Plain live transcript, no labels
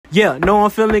Yeah, no, I'm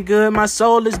feeling good, my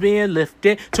soul is being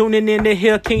lifted. Tuning in to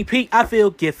hear King Pete, I feel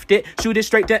gifted. Shoot it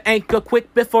straight to anchor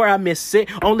quick before I miss it.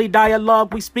 Only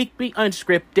dialogue we speak be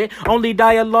unscripted. Only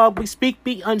dialogue we speak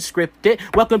be unscripted.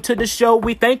 Welcome to the show,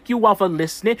 we thank you all for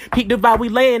listening. Peak the vibe we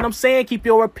laying, I'm saying keep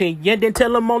your opinion. Then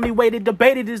tell them only way to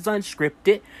debate it is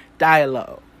unscripted.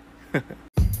 Dialogue.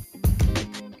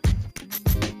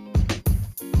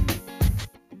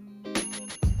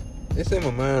 It's in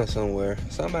my mind somewhere.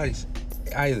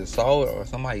 I either saw it or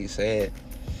somebody said,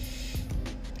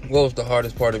 what was the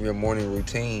hardest part of your morning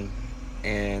routine?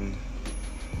 And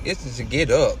it's to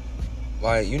get up.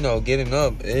 Like, getting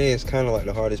up is kind of like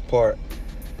the hardest part.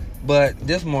 But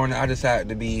this morning, I decided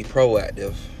to be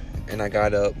proactive. And I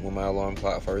got up when my alarm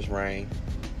clock first rang.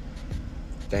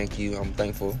 Thank you. I'm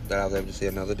thankful that I was able to see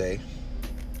another day.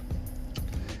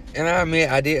 And I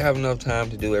admit, I did have enough time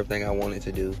to do everything I wanted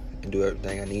to do and do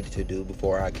everything I needed to do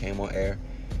before I came on air.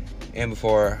 And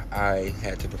before I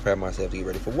had to prepare myself to get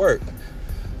ready for work.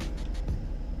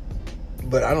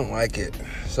 But I don't like it.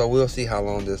 So we'll see how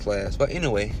long this lasts. But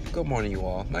anyway, good morning, you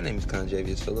all. My name is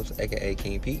Conjavius Phillips, a.k.a.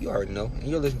 King Pete. You already know. And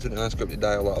you're listening to the Unscripted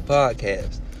Dialogue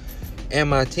podcast. And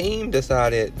my team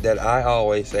decided that I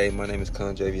always say my name is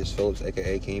Conjavius Phillips,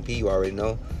 a.k.a. King Pete. You already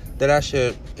know that I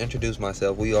should introduce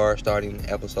myself. We are starting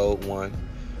episode 1,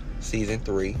 season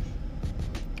 3.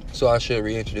 So I should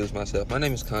reintroduce myself. My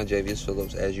name is Conjavius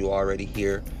Phillips, as you already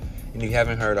hear. And if you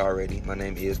haven't heard already, my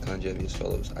name is Conjavius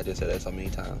Phillips. I just said that so many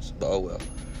times, but oh well.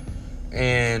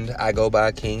 And I go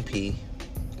by King P.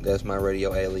 That's my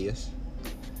radio alias.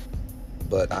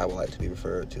 But I would like to be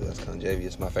referred to as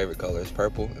Conjavius. My favorite color is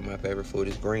purple, and my favorite food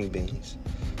is green beans.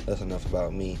 That's enough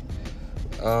about me.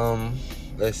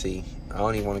 Let's see. I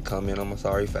don't even want to comment on my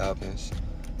sorry Falcons.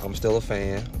 I'm still a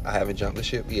fan. I haven't jumped the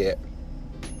ship yet.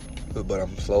 But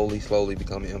I'm slowly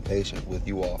becoming impatient with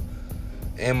you all.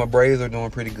 And my Braves are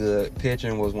doing pretty good.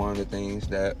 Pitching was one of the things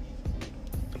that,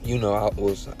 I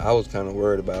was kind of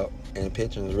worried about. And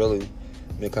pitching has really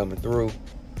been coming through.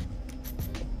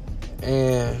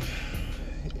 And,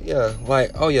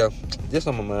 this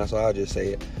on my mind, so I'll just say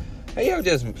it. Hey, you ever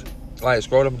just,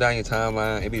 scroll up and down your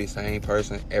timeline, it be the same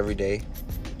person every day.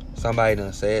 Somebody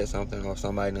done said something or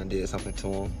somebody done did something to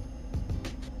them.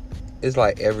 It's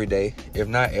like every day. If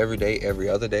not every day, every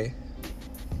other day.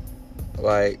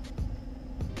 It's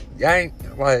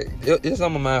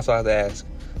on my mind, so I have to ask.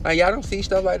 Y'all don't see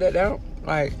stuff like that? Y'all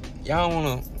don't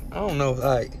want to, I don't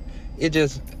know, it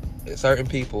just, certain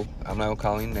people, I'm not going to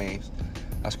call any names.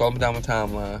 I scroll down my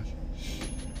timeline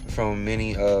from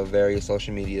many various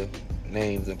social media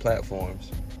names and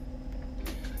platforms.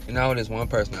 And now there's one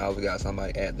person I always got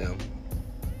somebody at them.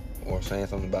 Or saying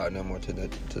something about them or to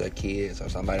their kids or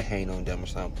somebody hanging on them or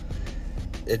something.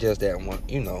 It's just that one,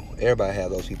 everybody have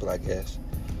those people, I guess.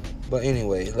 But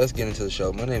anyway, let's get into the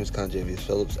show. My name is Conjavius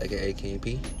Phillips, a.k.a. King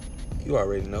P. You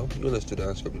already know. You're listening to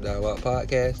the Unscripted Dialogue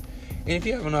podcast. And if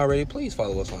you haven't already, please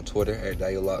follow us on Twitter at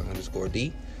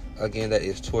dialogue_D. Again, that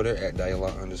is Twitter at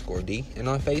dialogue_D. And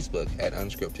on Facebook at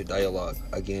Unscripted Dialogue.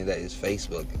 Again, that is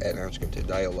Facebook at Unscripted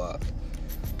Dialogue.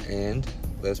 And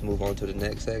let's move on to the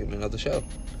next segment of the show.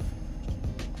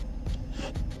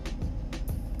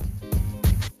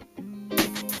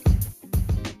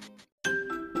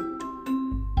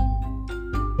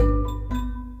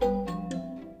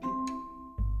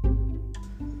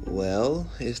 Well,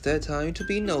 it's that time to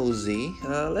be nosy.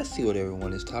 Let's see what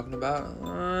everyone is talking about.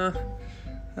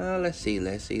 Let's see.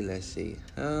 Here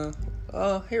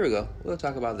we go. We'll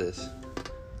talk about this.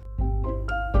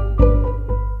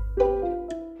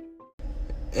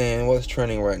 And what's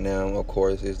trending right now, of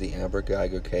course, is the Amber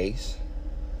Geiger case.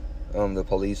 The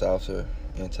police officer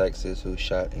in Texas who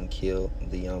shot and killed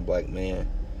the young black man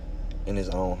in his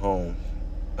own home.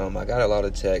 I got a lot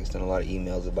of texts and a lot of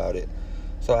emails about it.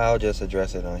 So I'll just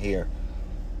address it on here.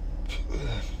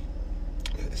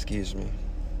 Excuse me.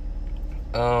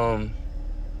 I'll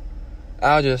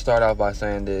just start off by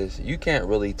saying this. You can't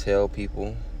really tell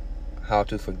people how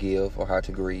to forgive or how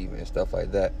to grieve and stuff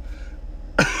like that.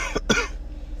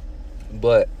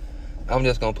 But I'm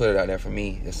just going to put it out there for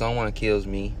me. If someone kills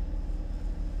me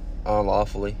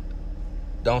unlawfully,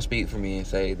 don't speak for me and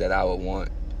say that I would want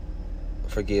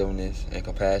forgiveness and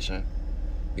compassion.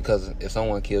 Because if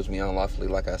someone kills me unlawfully,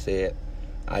 like I said,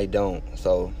 I don't.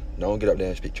 So don't get up there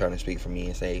and trying to speak for me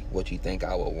and say what you think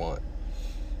I would want.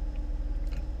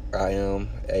 I am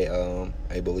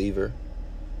a believer,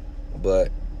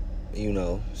 but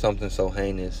something so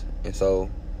heinous and so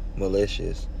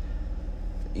malicious,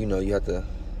 you have to,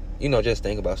 just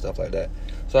think about stuff like that.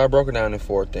 So I broke it down in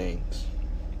 4 things.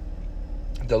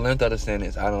 The length of the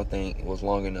sentence, I don't think was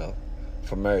long enough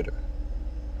for murder.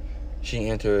 She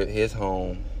entered his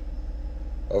home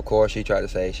Of course, she tried to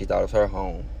say she thought it was her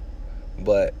home.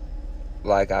 But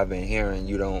like I've been hearing,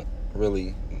 you don't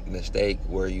really mistake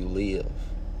where you live.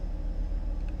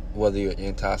 Whether you're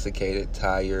intoxicated,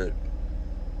 tired,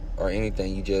 or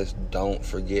anything, you just don't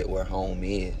forget where home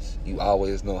is. You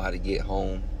always know how to get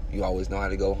home. You always know how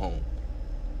to go home.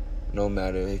 No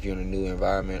matter if you're in a new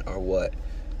environment or what.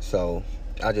 So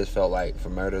I just felt like for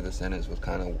murder, the sentence was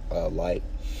kind of light.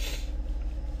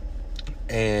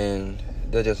 And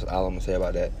that's just all I'm going to say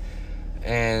about that.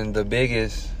 And the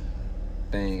biggest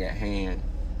thing at hand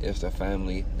is the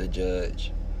family, the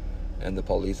judge, and the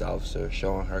police officer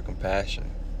showing her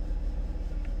compassion.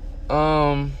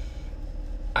 I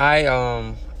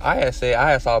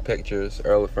had saw pictures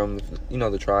earlier from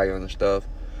the trial and stuff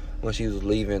when she was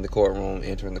leaving the courtroom,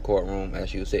 entering the courtroom, as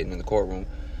she was sitting in the courtroom.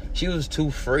 She was too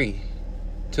free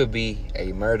to be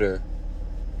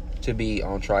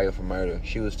on trial for murder.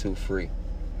 She was too free.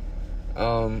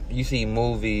 You see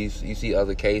movies, you see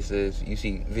other cases, you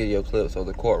see video clips of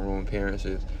the courtroom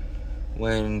appearances.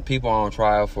 When people are on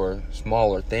trial for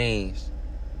smaller things,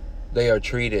 they are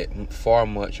treated far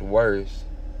much worse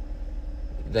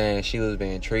than she was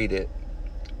being treated,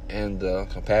 and the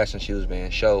compassion she was being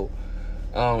showed.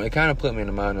 It kind of put me in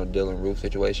the mind of Dylan Roof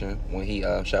situation when he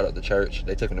shot up the church.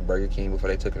 They took him to Burger King before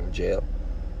they took him to jail.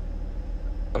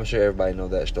 I'm sure everybody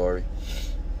knows that story.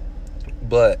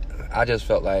 But I just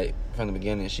felt like from the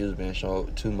beginning she was being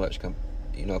shown too much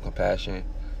compassion,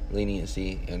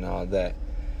 leniency, and all that.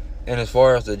 And as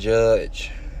far as the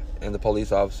judge and the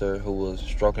police officer who was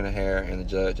stroking her hair, and the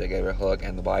judge that gave her a hug,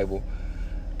 and the Bible,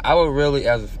 I would really,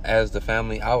 as the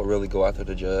family, I would really go after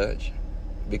the judge,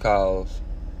 because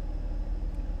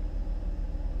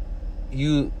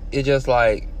it's just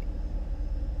like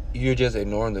you're just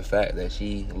ignoring the fact that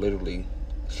she literally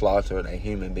slaughtered a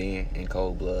human being in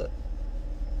cold blood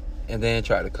and then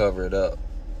tried to cover it up.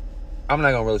 I'm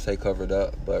not gonna really say cover it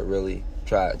up, but really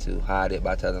tried to hide it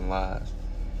by telling lies.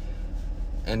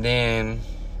 And then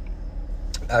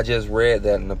I just read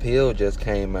that an appeal just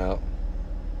came out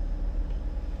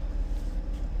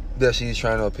that she's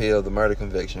trying to appeal the murder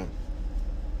conviction.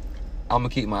 I'm gonna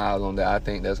keep my eyes on that. I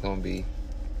think that's gonna be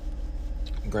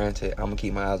granted. I'm gonna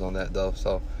keep my eyes on that though.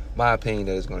 So my opinion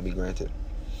that it's gonna be granted.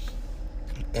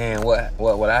 And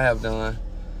what I have done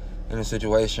in a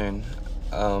situation,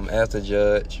 as the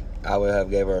judge, I would have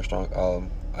gave her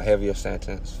a heavier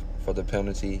sentence for the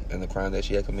penalty and the crime that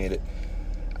she had committed.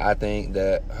 I think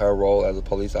that her role as a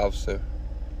police officer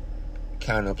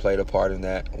kind of played a part in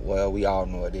that. Well, we all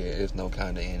know it did. There's no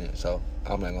kind of in it. So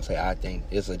I'm not going to say I think.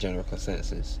 It's a general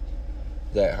consensus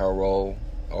that her role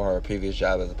or her previous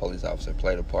job as a police officer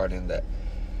played a part in that.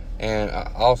 And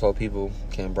also, people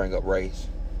can bring up race.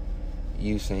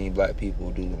 You've seen black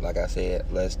people do, like I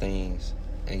said, less things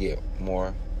and get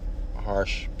more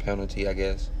harsh penalty, I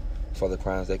guess, for the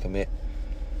crimes they commit.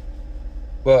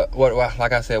 But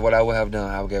like I said, what I would have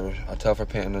done, I would give her a tougher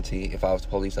penalty. If I was a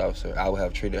police officer, I would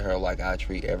have treated her like I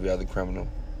treat every other criminal,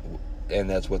 and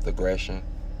that's with aggression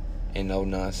and no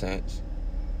nonsense.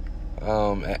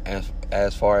 And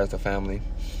as far as the family,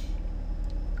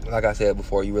 like I said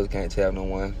before, you really can't tell no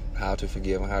one how to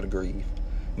forgive and how to grieve.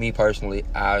 Me personally,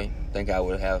 I think I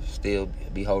would have still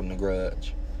be holding a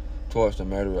grudge towards the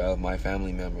murderer of my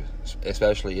family members,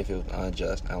 especially if it was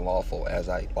unjust and unlawful,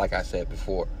 like I said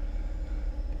before.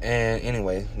 And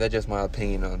anyway, that's just my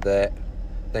opinion on that.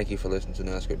 Thank you for listening to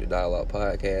the Unscripted Dialogue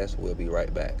Podcast. We'll be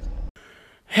right back.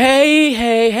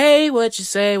 Hey, what you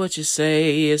say?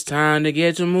 It's time to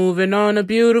get to moving on a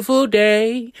beautiful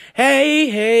day.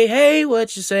 Hey,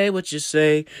 what you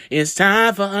say? It's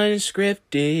time for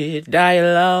Unscripted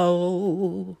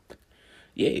Dialogue.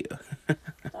 Yeah.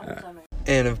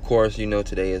 And of course,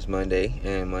 today is Monday,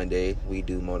 and Monday we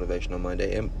do Motivational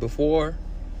Monday. And before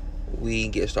we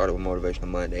get started with Motivational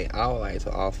Monday, I would like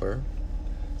to offer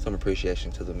some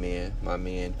appreciation to the men, my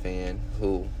men fan,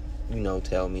 who,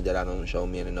 tell me that I don't show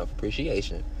men enough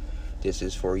appreciation. This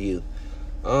is for you.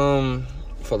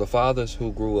 For the fathers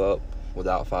who grew up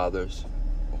without fathers,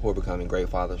 who are becoming great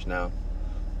fathers now,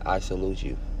 I salute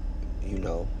you.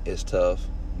 It's tough,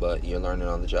 but you're learning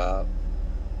on the job.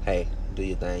 Hey, do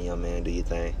your thing, young man, do your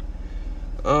thing.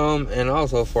 And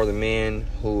also for the men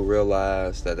who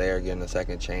realize that they are getting a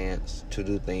second chance to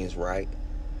do things right,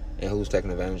 and who's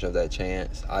taking advantage of that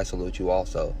chance, I salute you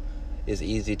also. It's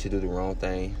easy to do the wrong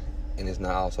thing, and it's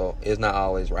not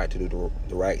always right to do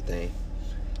the right thing.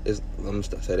 Let me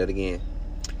say that again.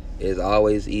 It's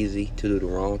always easy to do the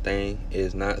wrong thing. It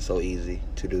is not so easy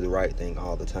to do the right thing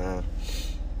all the time.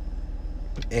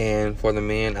 And for the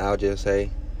men, I'll just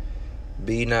say,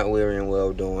 be not weary in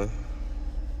well doing.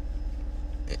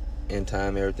 In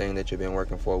time, everything that you've been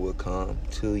working for will come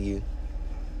to you.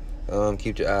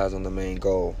 Keep your eyes on the main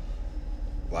goal.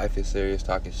 Life is serious,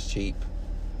 talk is cheap.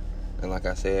 And like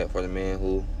I said, for the men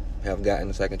who have gotten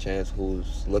a second chance,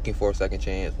 who's looking for a second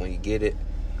chance, when you get it,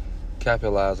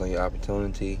 capitalize on your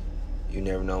opportunity. You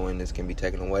never know when this can be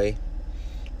taken away.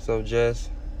 So just,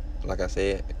 like I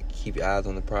said, keep your eyes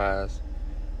on the prize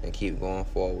and keep going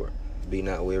forward. Be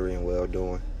not weary in well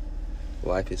doing.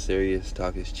 Life is serious,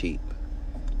 talk is cheap.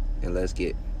 And let's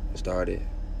get started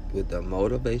with the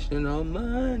Motivational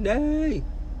Monday.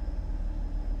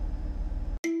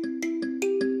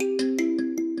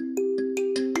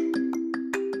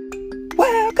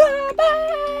 Welcome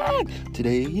back!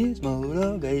 Today is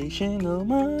Motivational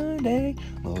Monday.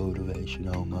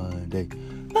 Motivational Monday.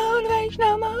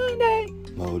 Motivational Monday.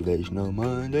 Motivational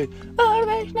Monday.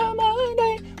 Motivational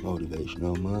Monday.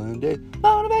 Motivational Monday.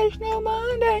 Motivational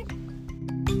Monday.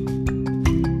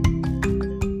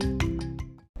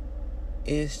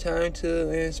 It's time to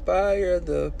inspire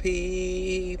the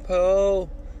people.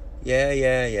 Yeah.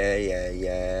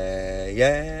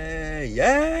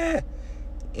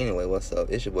 Anyway, what's up?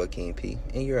 It's your boy King P,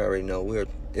 and you already know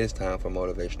it's time for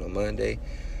Motivational Monday.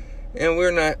 And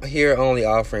we're not here only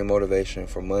offering motivation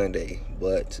for Monday,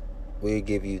 but we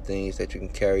give you things that you can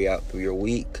carry out through your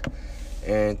week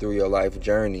and through your life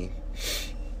journey.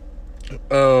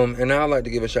 And I'd like to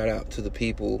give a shout out to the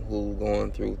people who are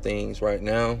going through things right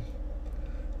now,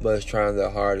 but is trying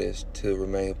their hardest to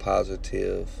remain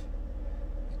positive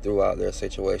throughout their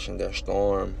situation, their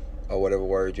storm, or whatever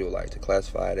word you would like to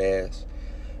classify it as.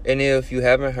 And if you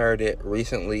haven't heard it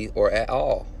recently or at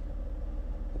all,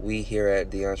 we here at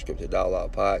the Unscripted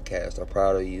Dialogue Podcast are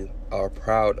proud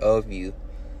of you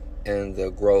and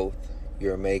the growth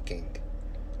you're making.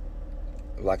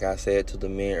 Like I said to the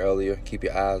men earlier, keep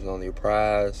your eyes on your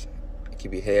prize,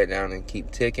 keep your head down and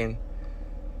keep ticking.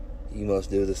 You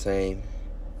must do the same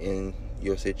in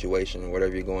your situation,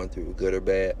 whatever you're going through, good or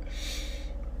bad.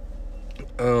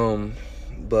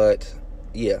 But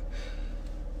yeah,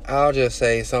 I'll just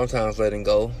say sometimes letting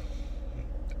go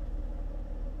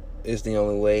is the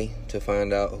only way to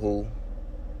find out who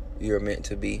you're meant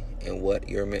to be and what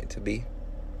you're meant to be.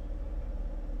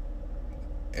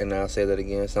 And I'll say that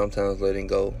again, sometimes letting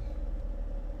go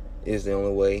is the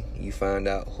only way you find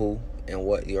out who and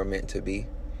what you're meant to be.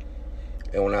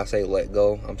 And when I say let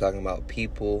go, I'm talking about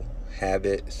people,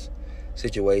 habits,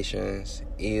 situations,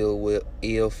 ill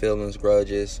feelings,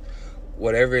 grudges,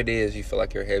 whatever it is you feel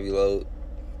like you're heavy load,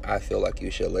 I feel like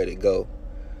you should let it go.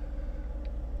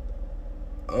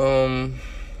 I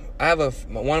have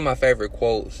one of my favorite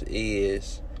quotes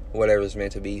is, whatever's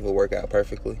meant to be will work out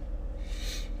perfectly.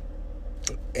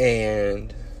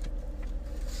 And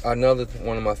another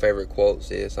one of my favorite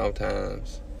quotes is,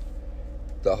 sometimes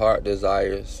the heart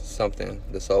desires something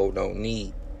the soul don't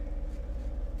need.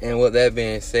 And what that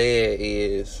being said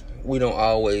is, we don't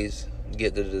always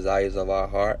get the desires of our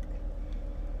heart.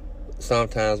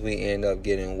 Sometimes we end up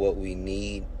getting what we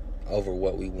need over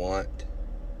what we want.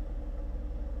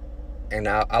 And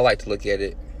I like to look at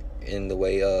it in the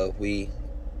way of, we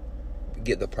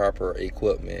get the proper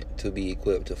equipment to be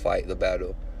equipped to fight the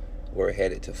battle we're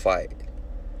headed to fight,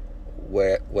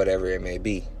 whatever it may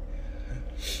be.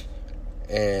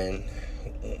 And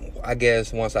I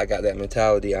guess once I got that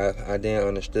mentality, I then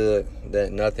understood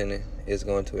that nothing is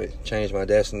going to change my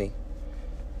destiny.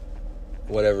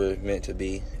 Whatever it's meant to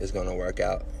be is going to work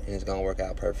out, and it's going to work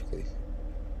out perfectly,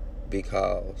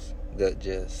 because that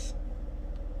just,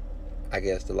 I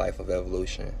guess, the life of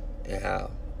evolution and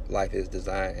how life is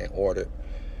designed and ordered.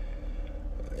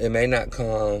 It may not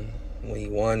come when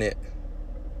you want it,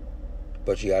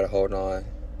 but you got to hold on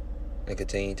and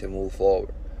continue to move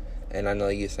forward. And I know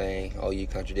you're saying, oh, you're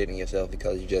contradicting yourself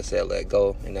because you just said let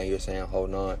go, and now you're saying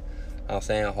hold on. I'm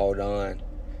saying hold on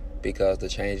because the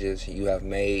changes you have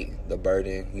made, the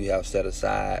burden you have set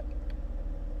aside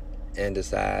and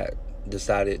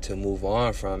decided to move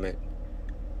on from it,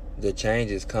 the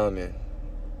change is coming.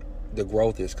 The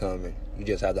growth is coming. You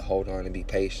just have to hold on and be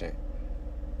patient.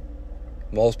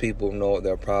 Most people know what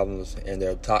their problems and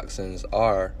their toxins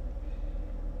are,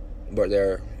 but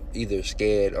they're either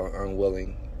scared or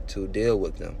unwilling to deal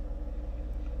with them.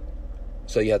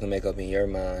 So you have to make up in your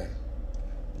mind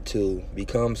to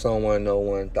become someone no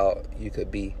one thought you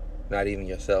could be, not even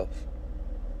yourself.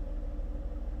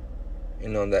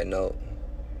 And on that note,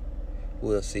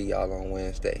 we'll see y'all on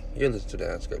Wednesday. You're listening to the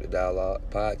Unscripted Dialogue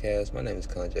Podcast. My name is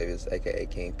Conjavius, aka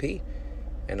King P,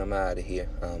 and I'm out of here.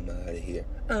 I'm out of here.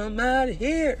 I'm out of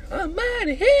here. I'm out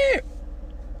of here.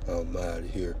 I'm out of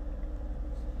here.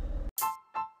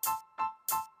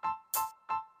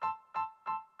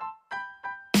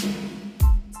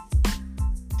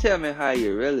 Tell me how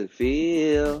you really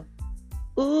feel.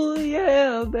 Ooh,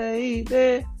 yeah,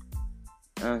 baby.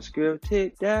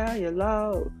 Unscripted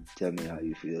dialogue. Tell me how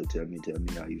you feel. Tell me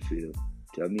how you feel.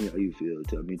 Tell me how you feel.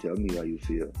 Tell me how you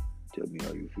feel. Tell me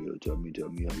how you feel. Tell me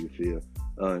how you feel.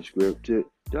 Unscripted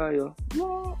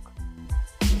dialogue.